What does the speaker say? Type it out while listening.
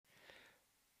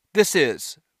This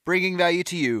is Bringing Value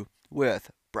to You with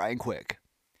Brian Quick.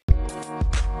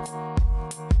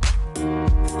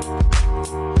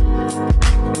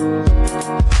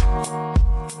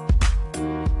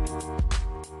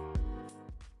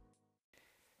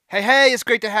 Hey, it's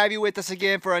great to have you with us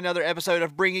again for another episode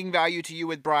of Bringing Value to You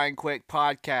with Brian Quick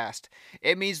podcast.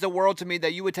 It means the world to me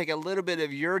that you would take a little bit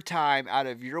of your time out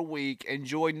of your week and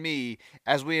join me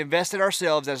as we invest in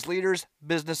ourselves as leaders,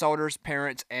 business owners,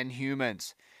 parents, and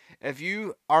humans. If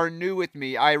you are new with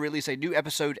me, I release a new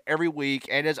episode every week,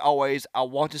 and as always, I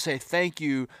want to say thank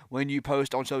you when you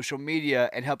post on social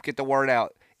media and help get the word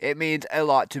out. It means a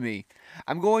lot to me.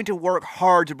 I'm going to work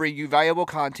hard to bring you valuable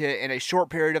content in a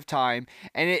short period of time,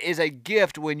 and it is a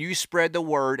gift when you spread the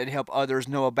word and help others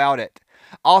know about it.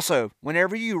 Also,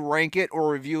 whenever you rank it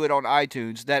or review it on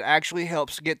iTunes, that actually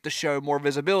helps get the show more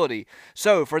visibility.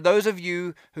 So, for those of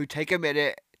you who take a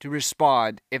minute to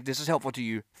respond, if this is helpful to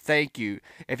you, thank you.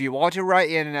 If you want to write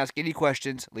in and ask any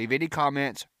questions, leave any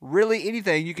comments, really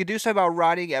anything, you can do so by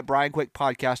writing at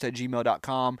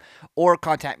brianquickpodcast@gmail.com or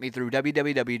contact me through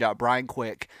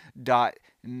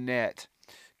www.brianquick.net.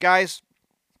 Guys,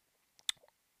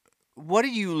 what do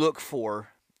you look for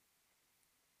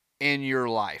in your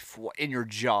life, in your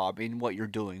job, in what you're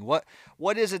doing?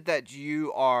 What is it that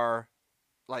you are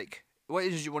like? What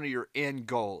is one of your end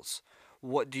goals?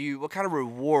 What kind of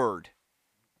reward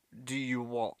do you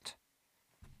want?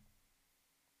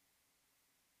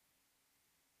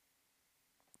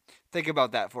 Think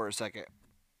about that for a second.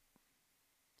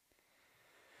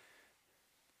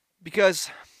 Because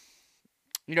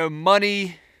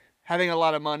money, having a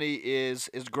lot of money is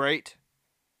great.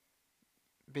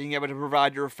 Being able to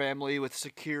provide your family with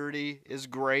security is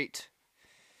great.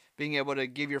 Being able to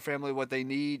give your family what they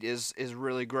need is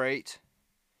really great.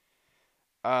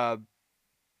 Uh,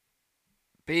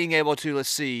 Being able to, let's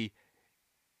see,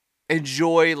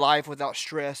 enjoy life without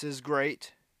stress is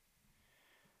great.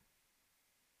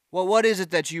 Well, what is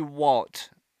it that you want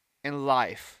in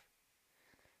life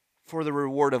for the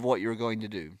reward of what you're going to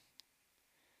do?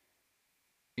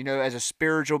 As a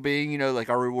spiritual being, like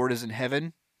our reward is in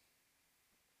heaven.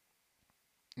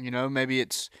 Maybe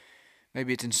it's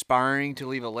inspiring to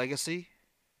leave a legacy.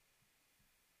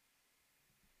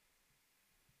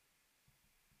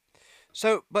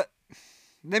 So, but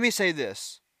let me say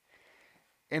this.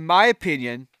 In my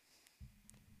opinion,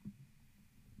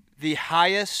 the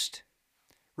highest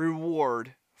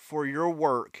reward for your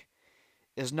work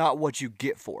is not what you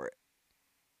get for it,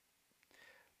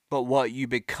 but what you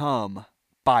become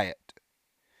by it.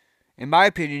 In my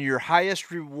opinion, your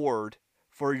highest reward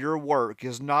for your work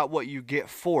is not what you get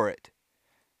for it,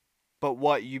 but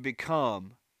what you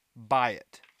become by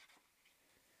it.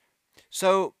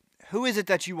 So, who is it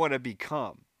that you want to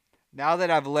become? Now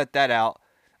that I've let that out,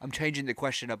 I'm changing the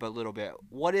question up a little bit.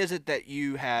 What is it that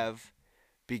you have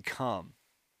become?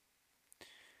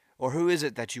 Or who is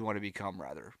it that you want to become,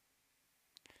 rather?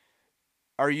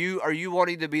 Are you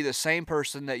wanting to be the same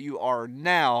person that you are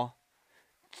now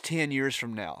 10 years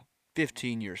from now,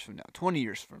 15 years from now, 20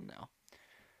 years from now?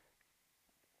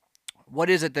 What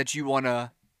is it that you want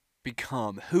to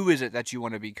become? Who is it that you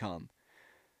want to become?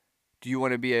 Do you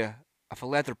want to be a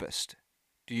philanthropist?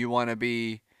 Do you want to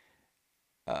be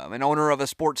an owner of a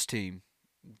sports team?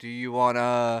 Do you want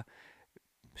to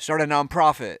start a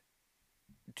nonprofit?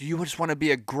 Do you just want to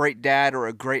be a great dad or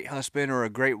a great husband or a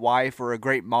great wife or a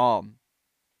great mom?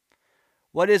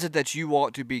 What is it that you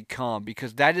want to become?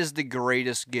 Because that is the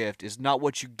greatest gift. It's not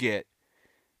what you get,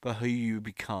 but who you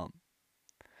become.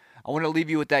 I want to leave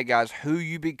you with that, guys. Who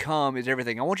you become is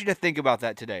everything. I want you to think about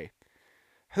that today.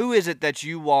 Who is it that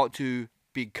you want to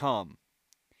become?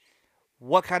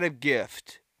 What kind of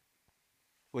gift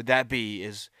would that be?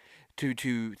 Is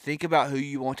to think about who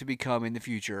you want to become in the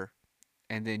future,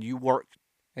 and then you work,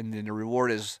 and then the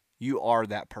reward is you are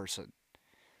that person.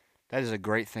 That is a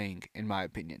great thing, in my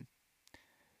opinion.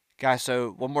 Guys,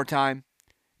 so one more time.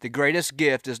 The greatest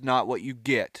gift is not what you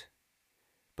get,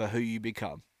 but who you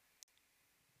become.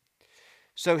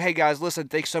 So, hey guys, listen,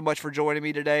 thanks so much for joining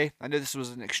me today. I know this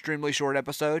was an extremely short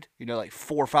episode, like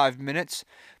 4 or 5 minutes.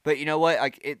 But you know what?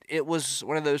 Like it was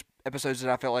one of those episodes that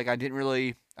I felt like I didn't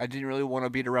really want to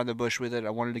beat around the bush with it.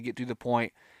 I wanted to get to the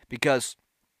point because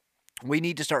we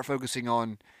need to start focusing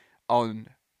on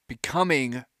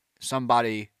becoming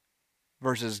somebody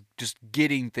versus just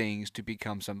getting things to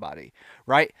become somebody,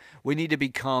 right? We need to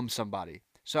become somebody.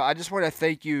 So I just want to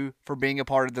thank you for being a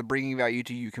part of the Bringing Value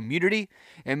to You community.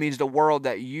 It means the world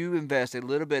that you invest a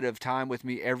little bit of time with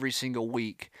me every single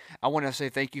week. I want to say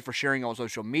thank you for sharing on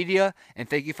social media, and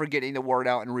thank you for getting the word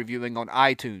out and reviewing on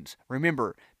iTunes.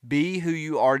 Remember, be who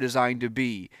you are designed to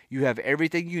be. You have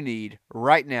everything you need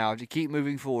right now to keep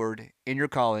moving forward in your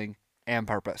calling and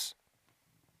purpose.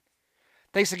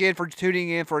 Thanks again for tuning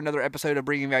in for another episode of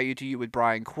Bringing Value to You with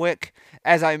Brian Quick.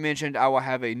 As I mentioned, I will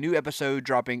have a new episode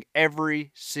dropping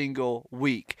every single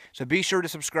week. So be sure to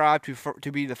subscribe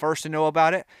to be the first to know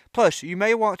about it. Plus, you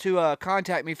may want to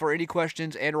contact me for any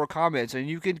questions and or comments, and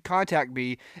you can contact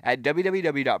me at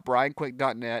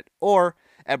www.brianquick.net or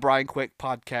at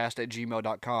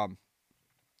brianquickpodcast@gmail.com.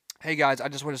 Hey guys, I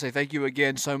just want to say thank you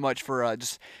again so much for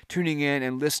just tuning in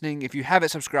and listening. If you haven't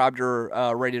subscribed or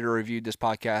rated or reviewed this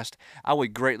podcast, I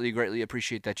would greatly, greatly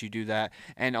appreciate that you do that.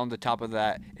 And on the top of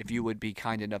that, if you would be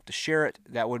kind enough to share it,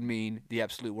 that would mean the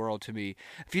absolute world to me.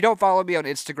 If you don't follow me on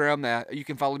Instagram, you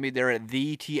can follow me there at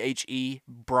THE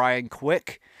Brian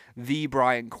Quick, the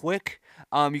Brian Quick.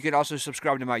 You can also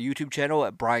subscribe to my YouTube channel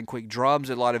at Brian Quick Drums.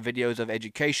 A lot of videos of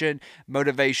education,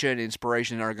 motivation,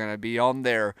 inspiration are going to be on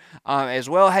there as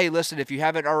well. Hey, listen, if you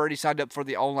haven't already signed up for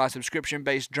the online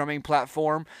subscription-based drumming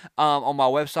platform on my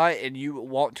website and you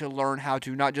want to learn how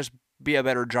to not just be a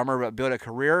better drummer but build a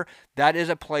career, that is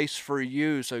a place for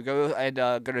you. So go and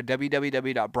go to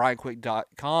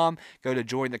www.brianquick.com, go to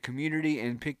join the community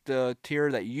and pick the tier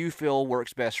that you feel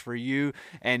works best for you,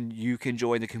 and you can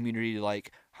join the community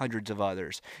like hundreds of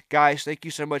others. Guys, thank you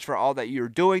so much for all that you're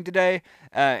doing today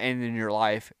and in your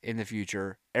life in the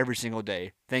future every single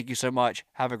day. Thank you so much.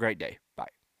 Have a great day. Bye.